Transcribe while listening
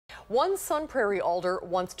One Sun Prairie Alder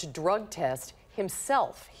wants to drug test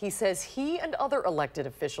himself. He says he and other elected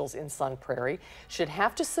officials in Sun Prairie should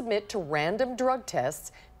have to submit to random drug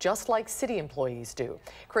tests just like city employees do.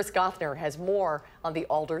 Chris Gothner has more on the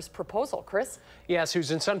Alder's proposal. Chris? Yeah,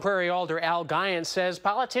 Susan, Sun Prairie Alder Al Guyant says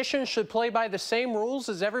politicians should play by the same rules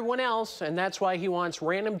as everyone else, and that's why he wants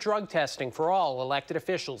random drug testing for all elected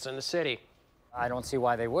officials in the city. I don't see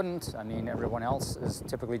why they wouldn't. I mean, everyone else is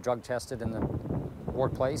typically drug tested in the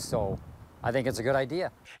workplace, so I think it's a good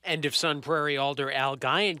idea. And if Sun Prairie Alder Al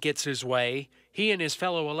Guyant gets his way, he and his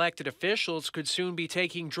fellow elected officials could soon be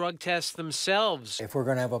taking drug tests themselves. If we're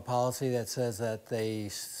going to have a policy that says that the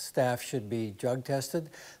staff should be drug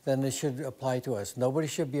tested, then it should apply to us. Nobody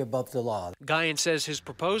should be above the law. Guyant says his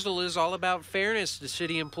proposal is all about fairness to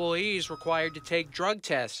city employees required to take drug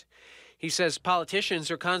tests. He says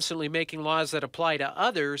politicians are constantly making laws that apply to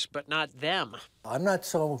others, but not them. I'm not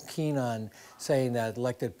so keen on saying that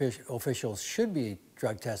elected officials should be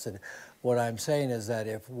drug tested. What I'm saying is that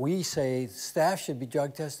if we say staff should be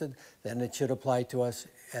drug tested, then it should apply to us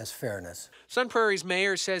as fairness. Sun Prairie's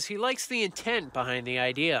mayor says he likes the intent behind the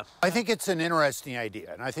idea. I think it's an interesting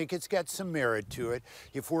idea, and I think it's got some merit to it.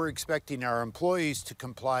 If we're expecting our employees to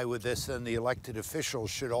comply with this, then the elected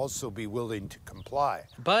officials should also be willing to comply.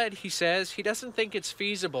 But he says he doesn't think it's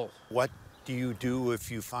feasible. What do you do if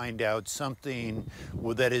you find out something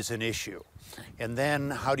that is an issue? And then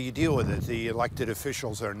how do you deal with it? The elected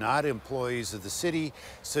officials are not employees of the city,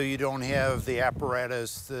 so you don't have the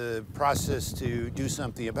apparatus, the process to do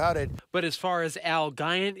something about it. But as far as Al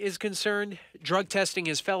Guyant is concerned, drug testing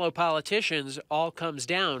his fellow politicians all comes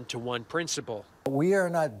down to one principle. We are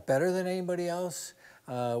not better than anybody else.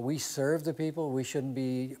 We serve the people. We shouldn't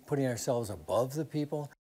be putting ourselves above the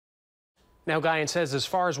people. Now, Guyant says as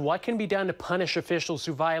far as what can be done to punish officials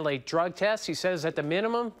who violate drug tests, he says at the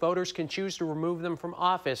minimum, voters can choose to remove them from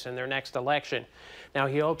office in their next election. Now,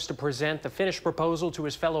 he hopes to present the finished proposal to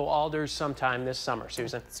his fellow alders sometime this summer.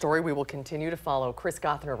 Susan? Story we will continue to follow. Chris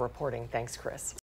Gothner reporting. Thanks, Chris.